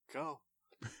Go.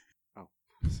 Oh.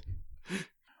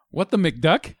 What the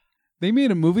McDuck? They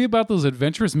made a movie about those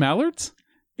adventurous mallards?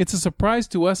 It's a surprise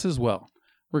to us as well.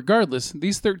 Regardless,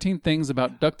 these 13 things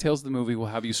about DuckTales the movie will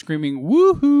have you screaming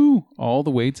woohoo all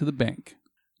the way to the bank.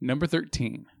 Number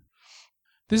 13.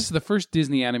 This is the first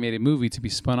Disney animated movie to be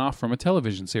spun off from a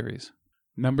television series.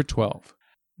 Number 12.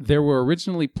 There were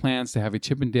originally plans to have a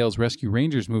Chippendales Rescue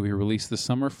Rangers movie released the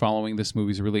summer following this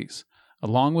movie's release,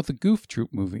 along with a Goof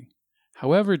Troop movie.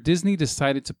 However, Disney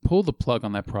decided to pull the plug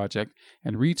on that project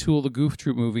and retool the Goof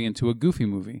Troop movie into a Goofy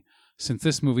movie, since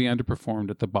this movie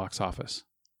underperformed at the box office.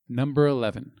 Number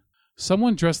 11.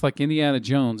 Someone dressed like Indiana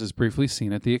Jones is briefly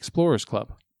seen at the Explorers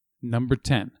Club. Number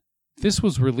 10. This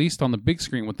was released on the big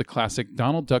screen with the classic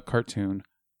Donald Duck cartoon,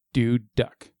 Dude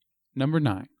Duck. Number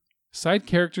 9. Side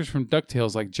characters from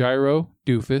DuckTales like Gyro,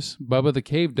 Doofus, Bubba the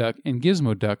Cave Duck, and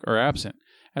Gizmo Duck are absent,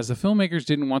 as the filmmakers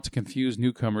didn't want to confuse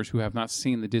newcomers who have not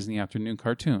seen the Disney Afternoon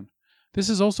cartoon. This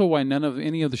is also why none of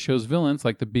any of the show's villains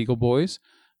like the Beagle Boys,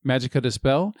 Magica De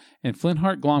Spell, and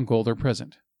Flintheart Glomgold are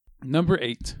present. Number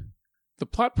 8. The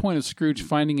plot point of Scrooge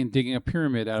finding and digging a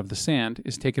pyramid out of the sand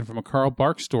is taken from a Carl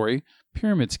Barks story,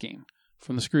 Pyramid Scheme,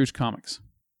 from the Scrooge comics.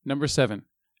 Number 7.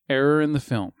 Error in the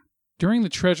film. During the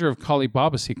Treasure of Kali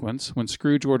Baba sequence, when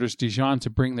Scrooge orders Dijon to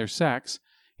bring their sacks,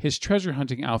 his treasure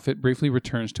hunting outfit briefly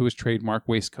returns to his trademark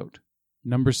waistcoat.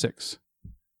 Number 6.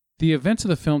 The events of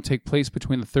the film take place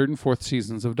between the 3rd and 4th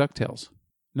seasons of DuckTales.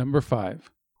 Number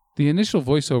 5. The initial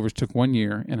voiceovers took 1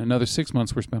 year, and another 6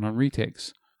 months were spent on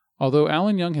retakes. Although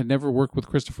Alan Young had never worked with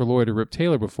Christopher Lloyd or Rip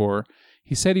Taylor before,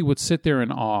 he said he would sit there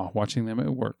in awe watching them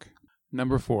at work.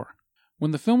 Number 4.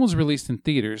 When the film was released in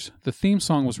theaters, the theme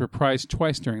song was reprised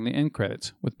twice during the end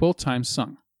credits, with both times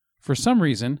sung. For some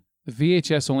reason, the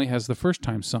VHS only has the first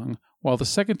time sung, while the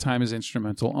second time is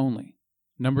instrumental only.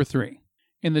 Number 3.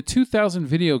 In the 2000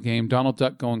 video game Donald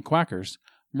Duck Going Quackers,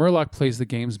 Murloc plays the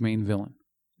game's main villain.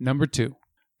 Number 2.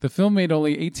 The film made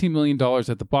only $18 million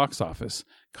at the box office,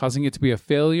 causing it to be a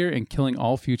failure and killing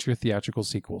all future theatrical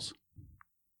sequels.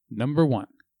 Number 1.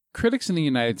 Critics in the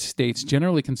United States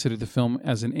generally consider the film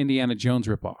as an Indiana Jones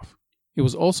ripoff. It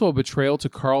was also a betrayal to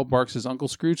Carl Barks' Uncle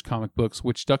Scrooge comic books,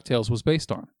 which DuckTales was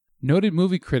based on. Noted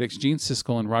movie critics Gene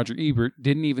Siskel and Roger Ebert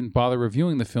didn't even bother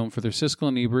reviewing the film for their Siskel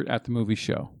and Ebert at the Movie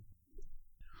show.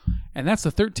 And that's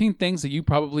the 13 things that you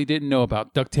probably didn't know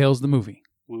about DuckTales the movie.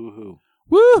 Woohoo.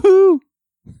 Woohoo!